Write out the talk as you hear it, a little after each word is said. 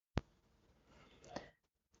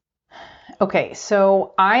Okay,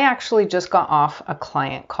 so I actually just got off a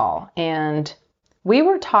client call and we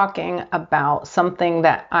were talking about something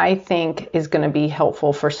that I think is going to be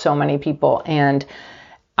helpful for so many people. And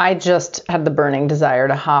I just had the burning desire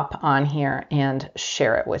to hop on here and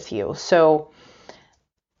share it with you. So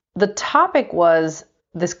the topic was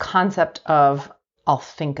this concept of I'll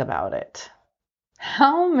think about it.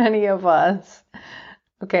 How many of us,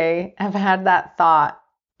 okay, have had that thought,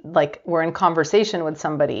 like we're in conversation with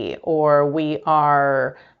somebody or we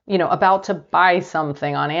are, about to buy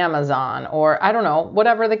something on Amazon or I don't know,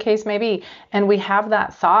 whatever the case may be. And we have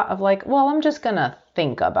that thought of like, well, I'm just going to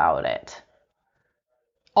think about it.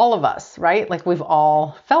 All of us, right? Like we've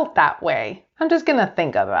all felt that way. I'm just going to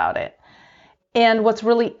think about it. And what's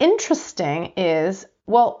really interesting is,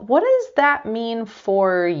 well, what does that mean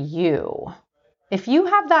for you? If you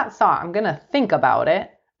have that thought, I'm going to think about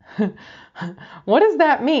it. What does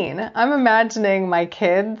that mean? I'm imagining my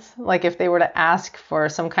kids, like if they were to ask for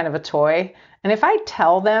some kind of a toy, and if I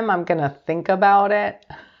tell them I'm going to think about it,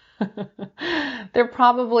 they're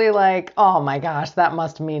probably like, oh my gosh, that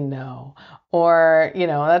must mean no. Or,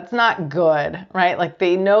 that's not good, right? Like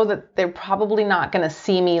they know that they're probably not going to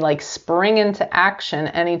see me like spring into action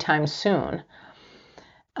anytime soon.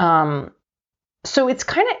 So it's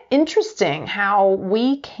kind of interesting how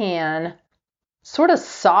we can sort of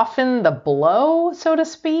soften the blow, so to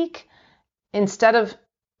speak, instead of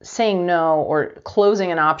saying no or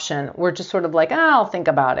closing an option. We're just sort of like, I'll think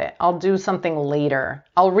about it. I'll do something later.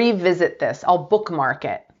 I'll revisit this. I'll bookmark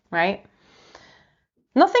it, right?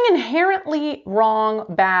 Nothing inherently wrong,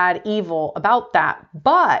 bad, evil about that.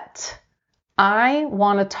 But I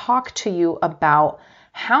want to talk to you about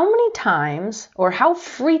how many times or how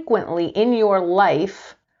frequently in your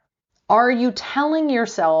life are you telling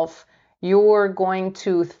yourself you're going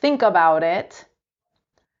to think about it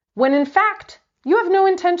when in fact you have no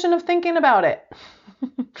intention of thinking about it.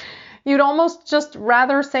 You'd almost just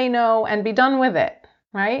rather say no and be done with it,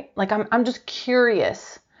 right? Like I'm just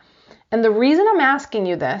curious. And the reason I'm asking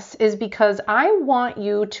you this is because I want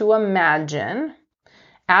you to imagine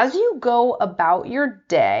as you go about your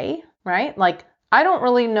day, right? Like I don't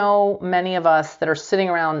really know many of us that are sitting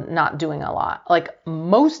around not doing a lot. Like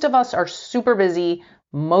most of us are super busy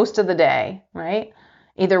most of the day, right?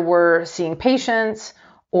 Either we're seeing patients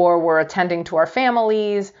or we're attending to our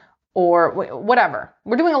families or whatever.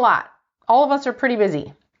 We're doing a lot. All of us are pretty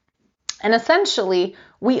busy. And essentially,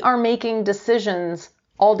 we are making decisions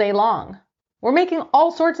all day long. We're making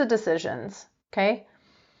all sorts of decisions, okay?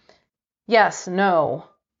 Yes, no.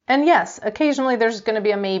 And yes, occasionally there's going to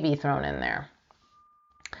be a maybe thrown in there.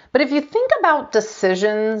 But if you think about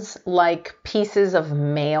decisions like pieces of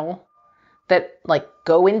mail that like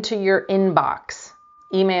go into your inbox,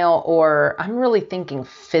 email, or I'm really thinking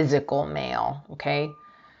physical mail, okay?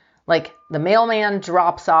 Like the mailman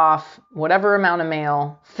drops off whatever amount of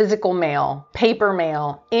mail, physical mail, paper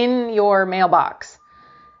mail in your mailbox,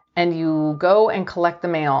 and you go and collect the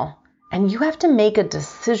mail, and you have to make a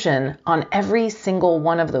decision on every single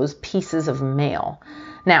one of those pieces of mail.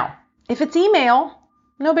 Now, if it's email,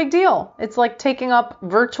 no big deal. It's like taking up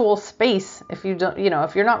virtual space. If you don't,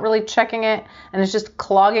 if you're not really checking it and it's just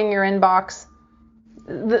clogging your inbox,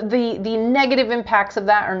 the negative impacts of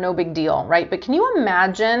that are no big deal, right? But can you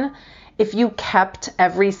imagine if you kept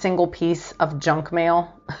every single piece of junk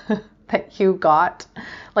mail that you got,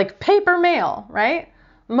 like paper mail, right?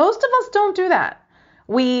 Most of us don't do that.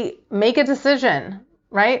 We make a decision,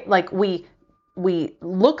 right? Like we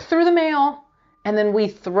look through the mail and then we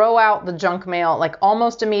throw out the junk mail like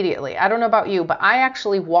almost immediately. I don't know about you, but I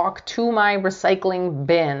actually walk to my recycling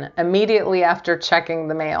bin immediately after checking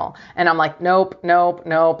the mail. And I'm like, nope.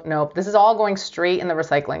 This is all going straight in the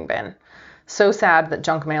recycling bin. So sad that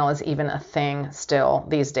junk mail is even a thing still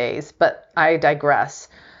these days, but I digress.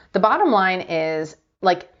 The bottom line is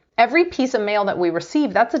like every piece of mail that we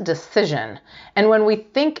receive, that's a decision. And when we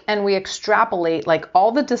think and we extrapolate like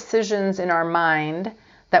all the decisions in our mind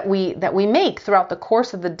that we make throughout the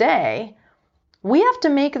course of the day, we have to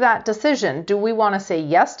make that decision. Do we want to say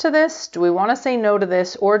yes to this? Do we want to say no to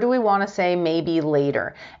this? Or do we want to say maybe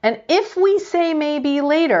later? And if we say maybe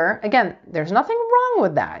later, again, there's nothing wrong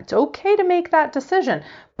with that. It's okay to make that decision,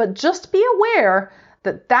 but just be aware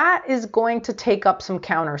that that is going to take up some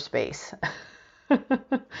counter space.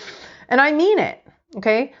 And I mean it,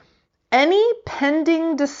 okay? Any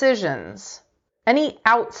pending decisions, any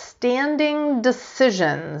outstanding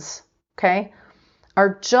decisions, okay,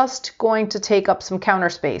 are just going to take up some counter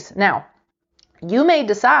space. Now, you may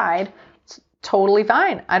decide, it's totally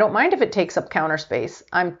fine. I don't mind if it takes up counter space.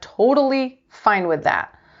 I'm totally fine with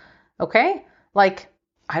that, okay? Like,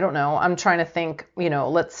 I don't know, I'm trying to think,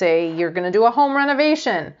 let's say you're going to do a home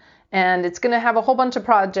renovation and it's going to have a whole bunch of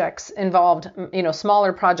projects involved,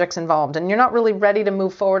 smaller projects involved, and you're not really ready to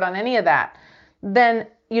move forward on any of that. Then,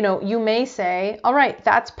 you may say, all right,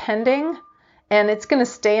 that's pending and it's going to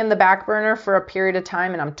stay in the back burner for a period of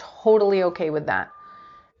time, and I'm totally okay with that.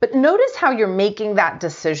 But notice how you're making that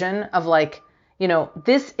decision of like,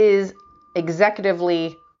 this is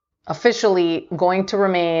executively, officially going to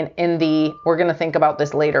remain in the we're going to think about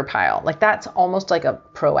this later pile. Like that's almost like a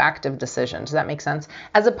proactive decision. Does that make sense?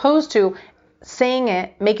 As opposed to saying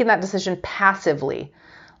it, making that decision passively.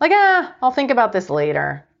 Like, I'll think about this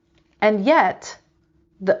later. And yet,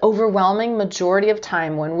 the overwhelming majority of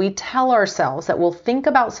time when we tell ourselves that we'll think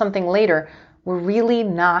about something later, we're really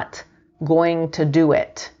not going to do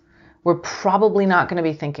it. We're probably not going to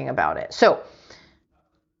be thinking about it. So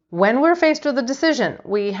when we're faced with a decision,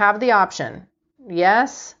 we have the option,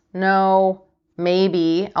 yes, no,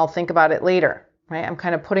 maybe, I'll think about it later, right? I'm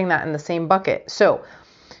kind of putting that in the same bucket. So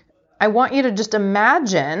I want you to just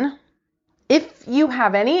imagine if you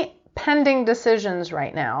have any pending decisions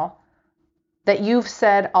right now that you've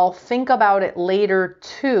said, I'll think about it later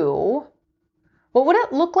too, what would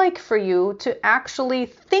it look like for you to actually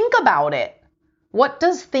think about it? What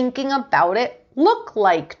does thinking about it look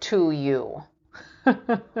like to you?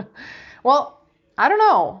 Well, I don't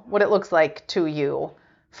know what it looks like to you.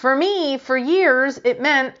 For me, for years, it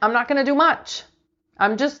meant I'm not going to do much.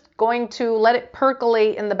 I'm just going to let it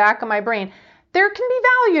percolate in the back of my brain. There can be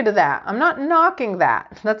value to that. I'm not knocking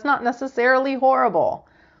that. That's not necessarily horrible.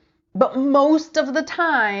 But most of the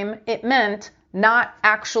time, it meant not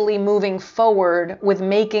actually moving forward with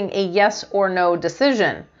making a yes or no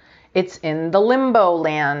decision. It's in the limbo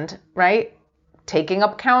land, right? Taking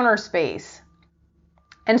up counter space.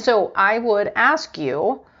 And so I would ask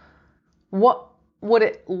you, what would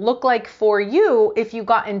it look like for you if you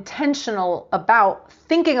got intentional about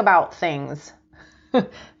thinking about things,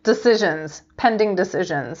 decisions, pending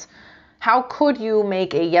decisions? How could you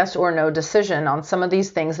make a yes or no decision on some of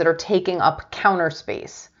these things that are taking up counter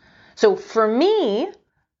space? So for me,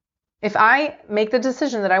 if I make the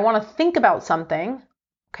decision that I want to think about something,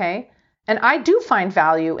 okay, and I do find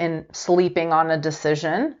value in sleeping on a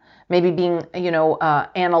decision, maybe being,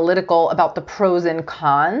 analytical about the pros and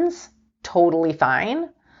cons, totally fine.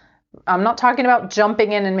 I'm not talking about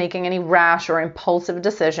jumping in and making any rash or impulsive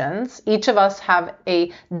decisions. Each of us have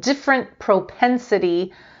a different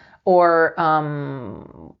propensity or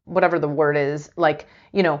whatever the word is. Like,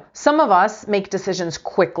 some of us make decisions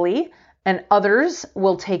quickly and others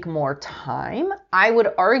will take more time. I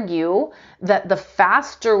would argue that the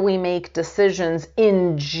faster we make decisions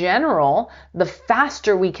in general, the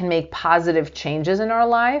faster we can make positive changes in our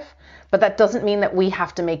life. But that doesn't mean that we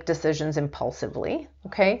have to make decisions impulsively,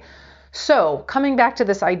 okay? So coming back to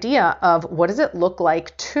this idea of what does it look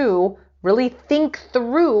like to really think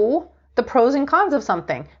through the pros and cons of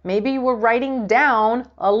something. Maybe you were writing down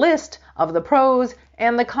a list of the pros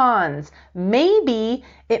and the cons. Maybe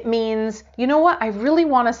it means, you know what, I really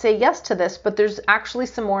want to say yes to this, but there's actually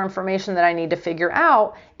some more information that I need to figure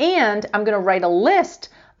out. And I'm going to write a list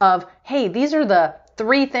of, hey, these are the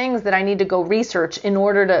 3 things that I need to go research in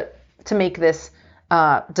order to make this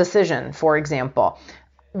decision, for example.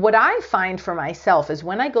 What I find for myself is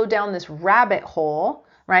when I go down this rabbit hole,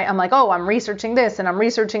 right? I'm like, oh, I'm researching this and I'm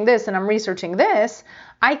researching this and I'm researching this.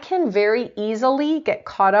 I can very easily get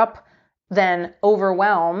caught up, then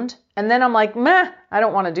overwhelmed. And then I'm like, meh, I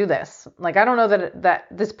don't want to do this. Like, I don't know that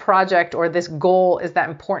this project or this goal is that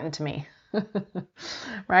important to me,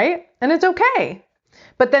 right? And it's okay.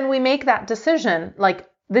 But then we make that decision, like,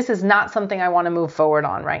 this is not something I want to move forward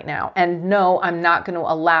on right now. And no, I'm not going to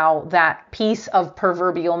allow that piece of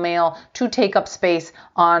proverbial mail to take up space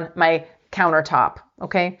on my countertop,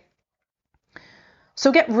 okay?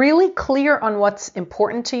 So get really clear on what's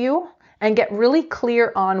important to you and get really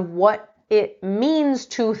clear on what it means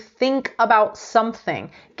to think about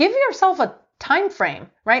something. Give yourself a time frame,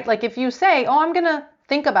 right? Like if you say, oh, I'm going to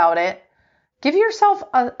think about it, give yourself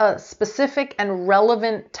a specific and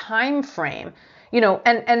relevant time frame.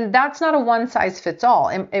 And that's not a one size fits all.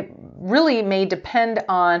 It really may depend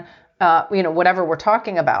on, whatever we're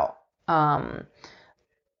talking about. Home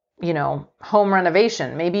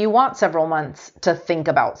renovation. Maybe you want several months to think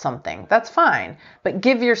about something. That's fine, but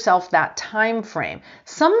give yourself that time frame.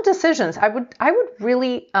 Some decisions, I would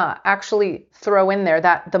really actually throw in there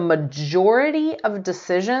that the majority of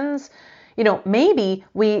decisions, maybe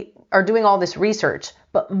we are doing all this research,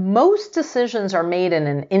 but most decisions are made in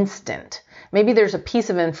an instant. Maybe there's a piece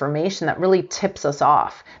of information that really tips us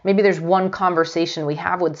off. Maybe there's one conversation we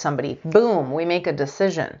have with somebody, boom, we make a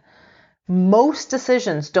decision. Most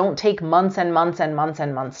decisions don't take months and months and months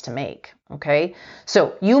and months to make. Okay.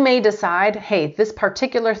 So you may decide, hey, this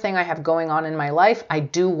particular thing I have going on in my life, I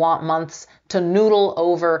do want months to noodle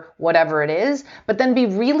over whatever it is, but then be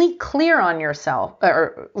really clear on yourself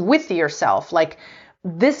or with yourself. Like,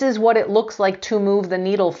 this is what it looks like to move the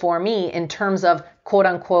needle for me in terms of quote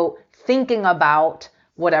unquote thinking about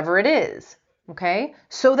whatever it is. Okay.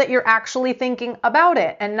 So that you're actually thinking about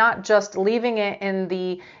it and not just leaving it in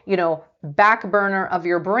the, back burner of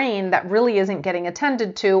your brain that really isn't getting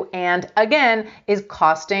attended to. And again, is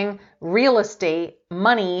costing real estate,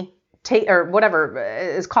 money, or whatever,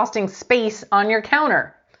 is costing space on your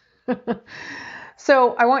counter.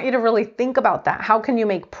 So I want you to really think about that. How can you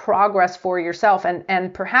make progress for yourself?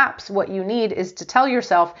 And perhaps what you need is to tell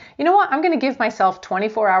yourself, you know what, I'm going to give myself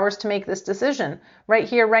 24 hours to make this decision right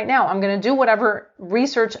here, right now. I'm going to do whatever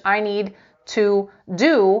research I need to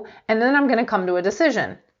do, and then I'm going to come to a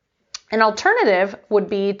decision. An alternative would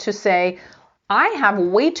be to say, I have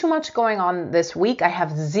way too much going on this week. I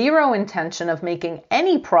have zero intention of making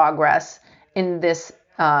any progress in this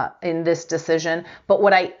decision. But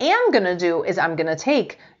what I am going to do is I'm going to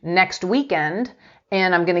take next weekend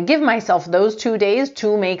and I'm going to give myself those 2 days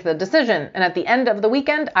to make the decision. And at the end of the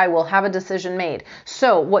weekend, I will have a decision made.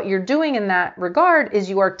 So what you're doing in that regard is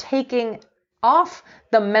you are taking off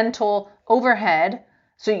the mental overhead.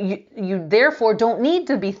 So you therefore don't need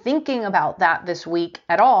to be thinking about that this week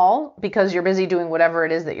at all because you're busy doing whatever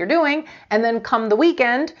it is that you're doing. And then come the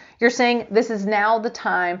weekend, you're saying, this is now the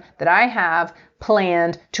time that I have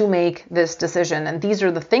planned to make this decision. And these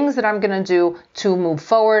are the things that I'm going to do to move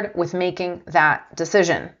forward with making that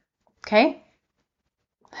decision. Okay?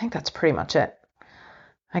 I think that's pretty much it.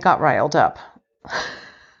 I got riled up.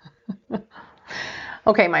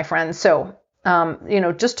 Okay, my friends. So,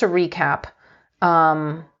 just to recap,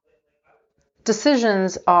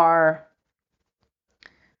 decisions are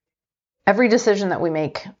every decision that we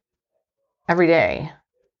make every day,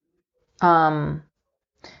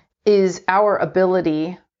 is our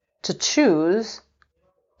ability to choose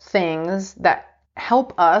things that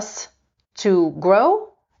help us to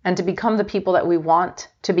grow and to become the people that we want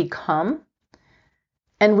to become.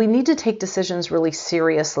 And we need to take decisions really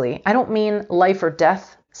seriously. I don't mean life or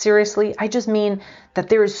death seriously. I just mean that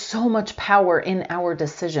there is so much power in our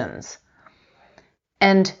decisions.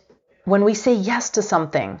 And when we say yes to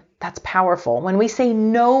something, that's powerful. When we say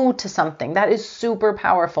no to something, that is super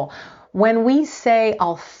powerful. When we say,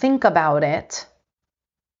 I'll think about it,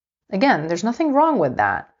 again, there's nothing wrong with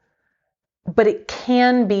that, but it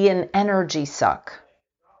can be an energy suck.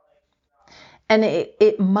 And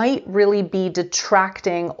it might really be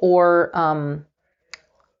detracting or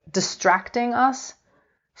distracting us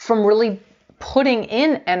from really putting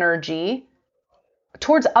in energy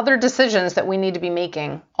towards other decisions that we need to be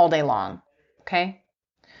making all day long. Okay?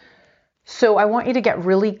 So I want you to get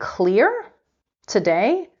really clear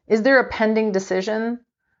today. Is there a pending decision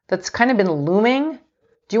that's kind of been looming?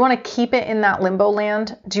 Do you want to keep it in that limbo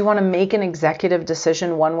land? Do you want to make an executive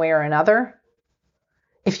decision one way or another?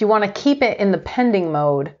 If you want to keep it in the pending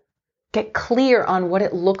mode, get clear on what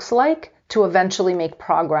it looks like to eventually make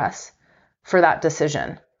progress for that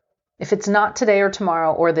decision. If it's not today or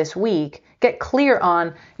tomorrow or this week, get clear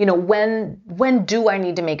on, when do I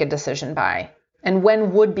need to make a decision by? And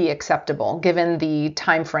when would be acceptable given the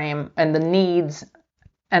time frame and the needs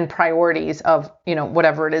and priorities of,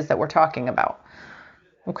 whatever it is that we're talking about.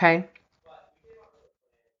 Okay?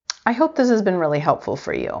 I hope this has been really helpful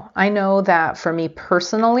for you. I know that for me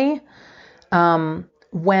personally,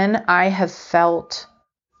 when I have felt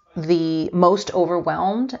the most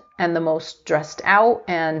overwhelmed and the most stressed out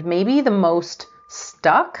and maybe the most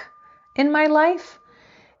stuck in my life,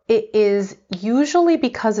 it is usually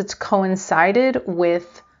because it's coincided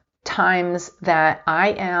with times that I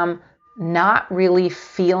am not really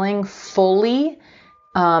feeling fully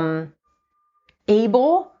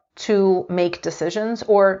able to make decisions,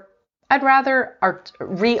 or I'd rather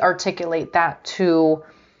re-articulate that to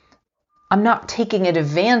I'm not taking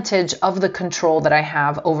advantage of the control that I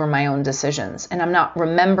have over my own decisions, and I'm not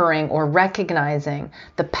remembering or recognizing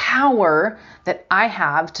the power that I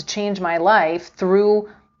have to change my life through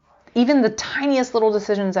even the tiniest little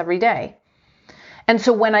decisions every day. And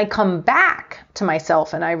so when I come back to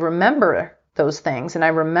myself and I remember those things and I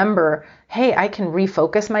remember, hey, I can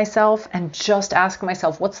refocus myself and just ask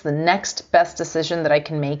myself, what's the next best decision that I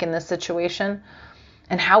can make in this situation?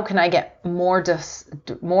 And how can I get more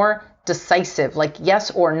decisive, like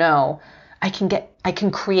yes or no? I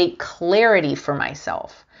can create clarity for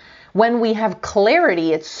myself. When we have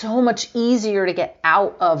clarity, it's so much easier to get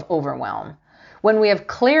out of overwhelm. when we have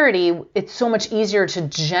clarity, it's so much easier to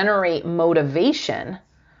generate motivation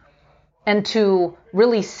and to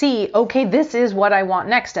really see, okay, this is what I want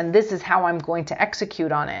next, and this is how I'm going to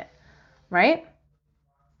execute on it, right?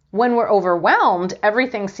 When we're overwhelmed,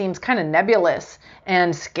 everything seems kind of nebulous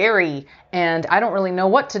and scary, and I don't really know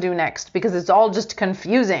what to do next because it's all just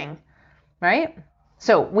confusing, right?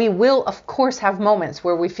 So we will, of course, have moments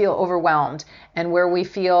where we feel overwhelmed and where we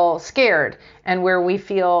feel scared and where we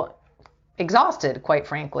feel exhausted, quite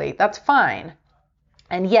frankly. That's fine.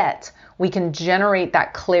 And yet, we can generate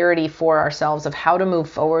that clarity for ourselves of how to move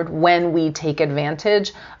forward when we take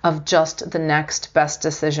advantage of just the next best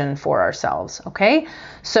decision for ourselves, okay?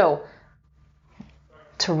 So,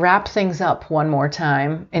 to wrap things up one more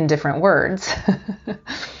time in different words,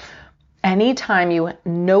 anytime you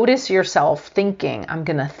notice yourself thinking, I'm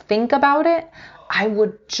going to think about it, I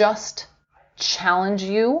would just challenge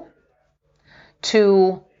you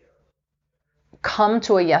to come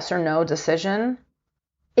to a yes or no decision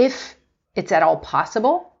if it's at all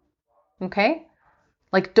possible, okay?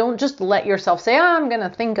 Like, don't just let yourself say, I'm going to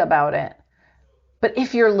think about it. But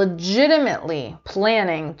if you're legitimately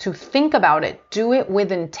planning to think about it, do it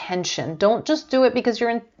with intention. Don't just do it because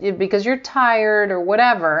you're tired or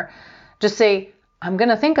whatever. Just say, I'm going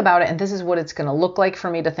to think about it, and this is what it's going to look like for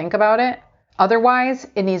me to think about it. Otherwise,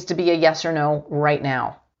 it needs to be a yes or no right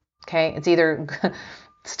now, okay? It's either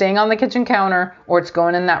staying on the kitchen counter or it's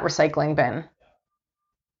going in that recycling bin.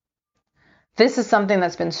 This is something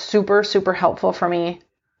that's been super, super helpful for me.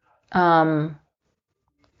 And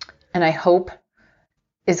I hope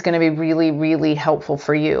is going to be really, really helpful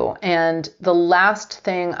for you. And the last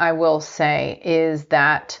thing I will say is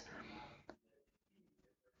that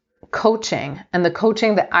coaching and the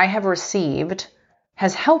coaching that I have received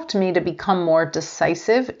has helped me to become more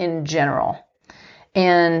decisive in general.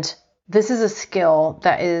 And this is a skill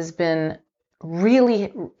that has been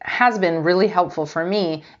really helpful for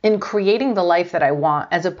me in creating the life that I want,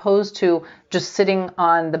 as opposed to just sitting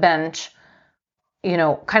on the bench,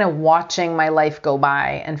 kind of watching my life go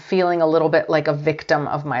by and feeling a little bit like a victim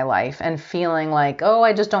of my life and feeling like, oh,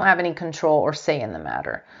 I just don't have any control or say in the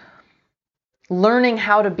matter. Learning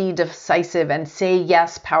how to be decisive and say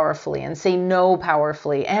yes powerfully and say no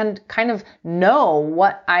powerfully and kind of know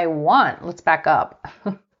what I want. Let's back up,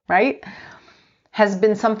 right? Has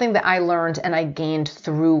been something that I learned and I gained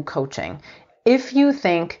through coaching. If you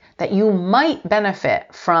think that you might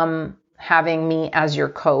benefit from having me as your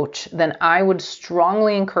coach, then I would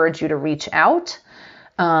strongly encourage you to reach out.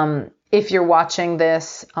 If you're watching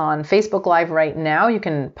this on Facebook Live right now, you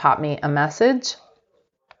can pop me a message.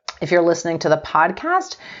 If you're listening to the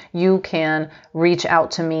podcast, you can reach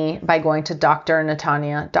out to me by going to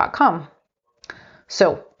drnatanya.com.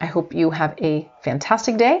 So I hope you have a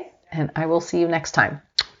fantastic day, and I will see you next time.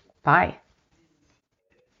 Bye.